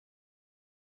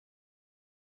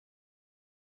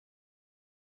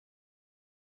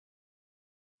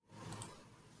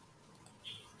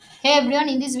Hey everyone,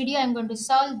 in this video I am going to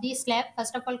solve this lab.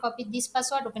 First of all, copy this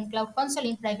password, open Cloud Console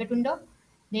in private window,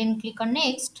 then click on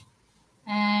next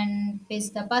and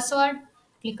paste the password,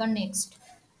 click on next.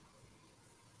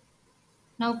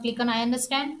 Now click on I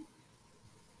understand.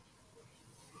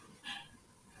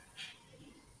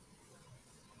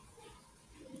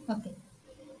 Okay.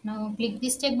 Now click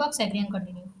this checkbox, agree and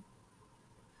continue.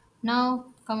 Now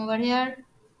come over here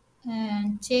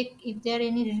and check if there are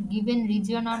any given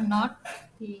region or not.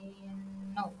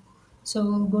 No.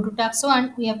 So go to task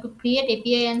 1, we have to create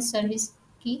API and service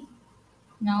key.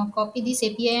 Now copy this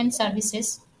API and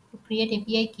services to create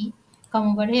API key. Come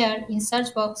over here in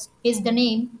search box, paste the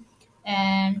name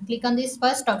and click on this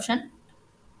first option.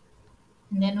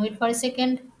 And then wait for a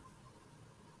second.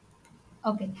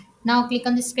 Okay. Now click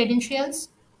on this credentials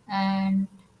and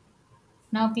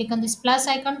now click on this plus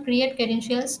icon, create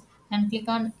credentials and click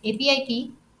on API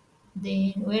key.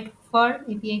 Then wait for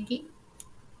API key.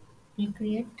 Will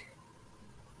create.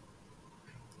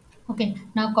 Okay.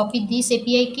 Now copy this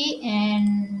API key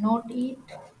and note it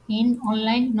in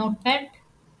online notepad.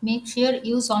 Make sure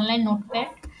use online notepad.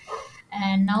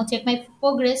 And now check my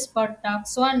progress for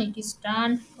task 1. It is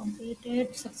done,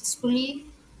 completed successfully.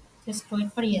 Just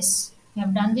wait for yes. We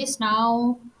have done this.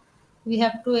 Now we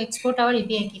have to export our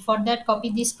API key. For that, copy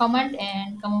this command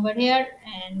and come over here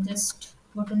and just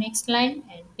go to next line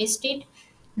and paste it.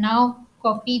 Now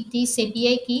copy this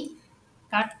API key,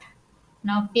 cut.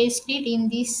 Now paste it in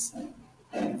this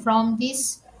from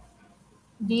this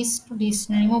to this.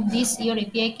 Remove this your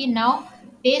API key. Now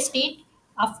paste it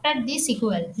after this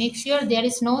equal. Make sure there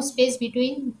is no space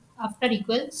between after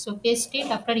equal. So paste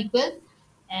it after equal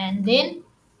and then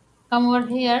come over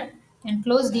here and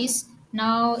close this.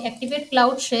 Now activate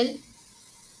Cloud Shell.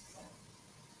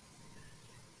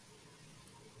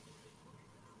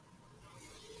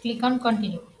 Click on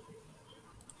continue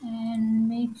and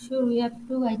make sure we have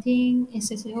to, I think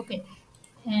SSA. Okay.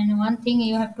 And one thing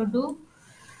you have to do,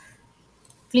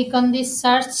 click on this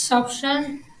search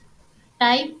option,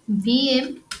 type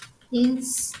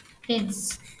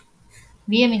instance.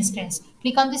 VM instance.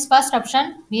 Click on this first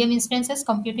option, VM instances,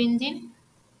 compute engine.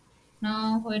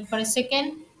 Now wait for a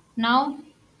second. Now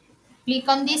click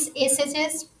on this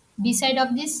SSS beside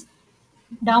of this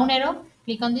down arrow.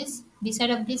 Click on this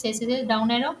beside of this SSS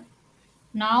down arrow.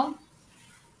 Now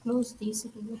close this.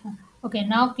 Okay,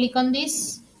 now click on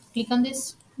this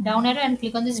down arrow and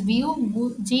click on this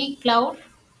view G cloud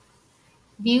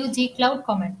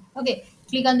command. Okay,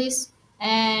 click on this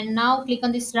and now click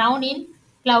on this round in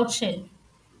cloud shell.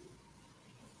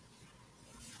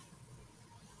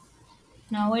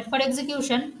 Now wait for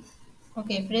execution.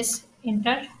 Okay, press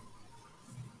enter.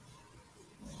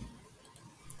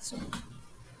 So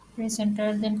press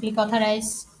enter, then click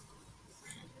authorize.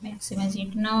 Maximize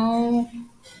it. Now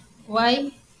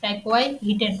Y, type Y,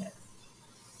 hit enter.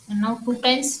 And now two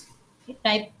times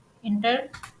type enter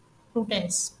two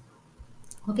times.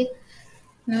 Okay.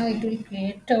 Now it will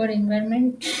create our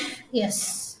environment.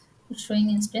 Yes, it's showing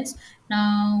instance.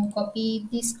 Now copy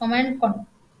this command,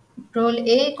 Control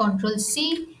A, Control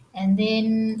C, and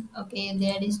then okay,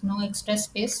 there is no extra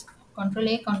space. Control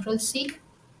A, Control C.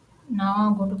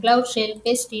 Now go to Cloud Shell,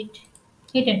 paste it,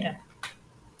 hit enter.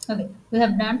 Okay, we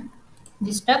have done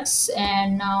this task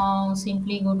and now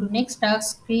simply go to next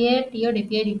task, create your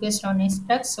API request on next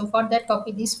task. So for that,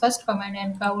 copy this first command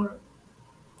and cover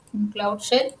in Cloud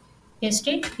Shell, paste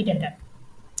it, hit enter.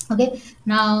 Okay,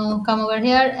 now come over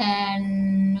here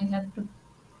and we have to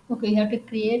we have to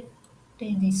create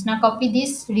this. Now copy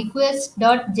this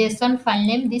request.json file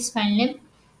name, this file name,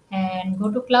 and go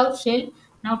to Cloud Shell.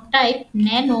 Now type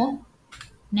nano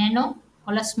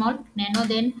all a small nano,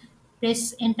 then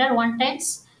press enter one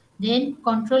times, then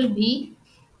control V.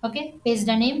 Okay, paste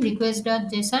the name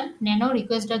request.json, nano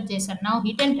request.json. Now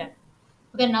hit enter.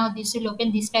 Okay, now this will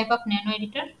open this type of nano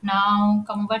editor. Now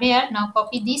come over here, now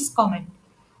copy this comment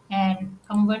and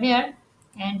come over here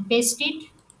and paste it.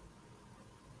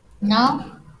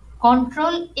 Now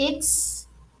control X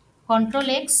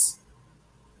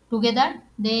together,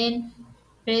 then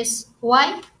press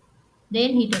Y,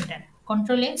 then hit enter.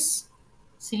 Control X,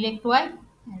 select Y,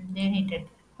 and then hit enter.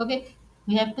 Okay,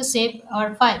 we have to save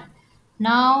our file.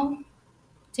 Now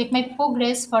check my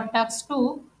progress for task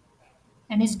 2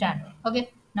 and it's done.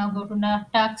 Okay, now go to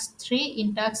task 3.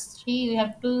 In task 3 we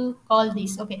have to call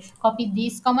this. Okay, copy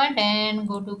this command and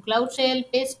go to Cloud Shell,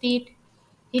 paste it,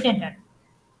 hit enter,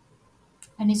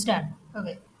 and it's done.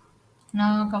 Okay,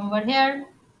 now come over here.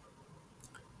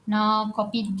 Now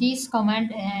copy this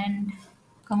command and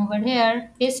come over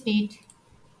here, paste it,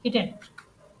 hit enter.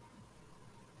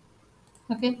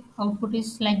 Okay, output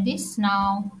is like this.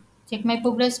 Now check my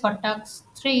progress for task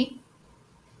 3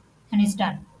 and it's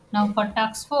done. Now for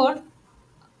task 4,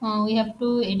 we have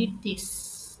to edit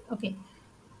this. Okay,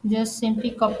 just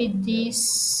simply copy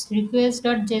this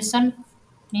request.json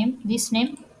name, this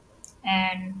name,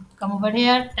 and come over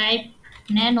here, type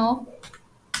nano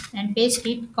and paste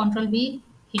it, Control V,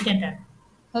 hit enter.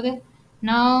 Okay,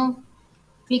 now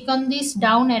click on this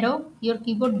down arrow, your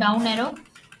keyboard down arrow,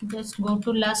 just go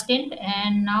to last end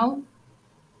and now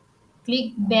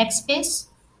click backspace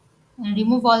and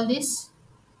remove all this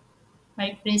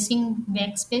by pressing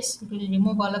backspace. It will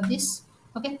remove all of this.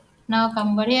 Okay, now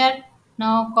come over here,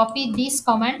 now copy this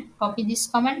command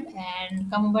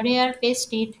and come over here,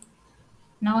 paste it.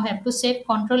 Now have to set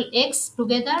Control X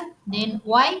together, then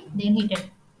Y, then hit it.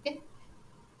 Okay,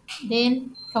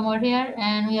 then come over here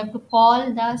and we have to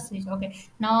call the switch. Okay,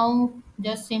 now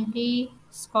just simply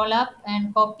scroll up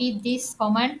and copy this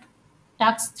command,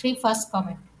 task 3 first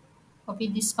command. Copy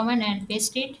this command and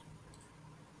paste it,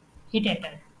 hit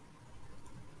enter,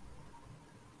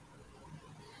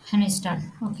 and it's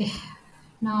done. Okay,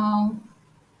 now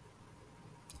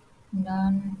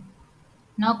done.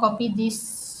 Now copy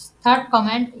this third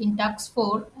command in task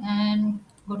 4 and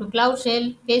go to Cloud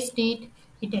Shell, paste it,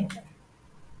 hit enter,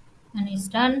 and it's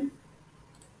done.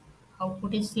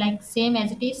 Output is like same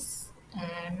as it is.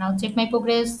 And now check my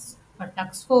progress for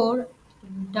task 4.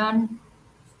 Done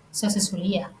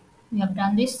successfully. Yeah, we have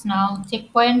done this. Now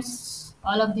checkpoints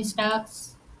all of these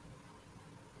tasks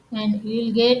and you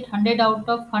will get 100 out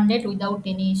of 100 without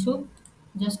any issue.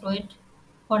 Just wait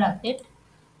for update.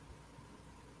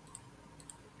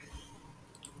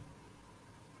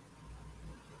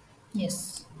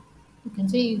 Yes, you can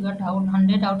see you got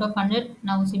 100 out of 100.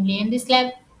 Now simply end this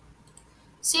lab.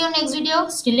 See you next video.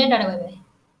 Still later. Bye bye.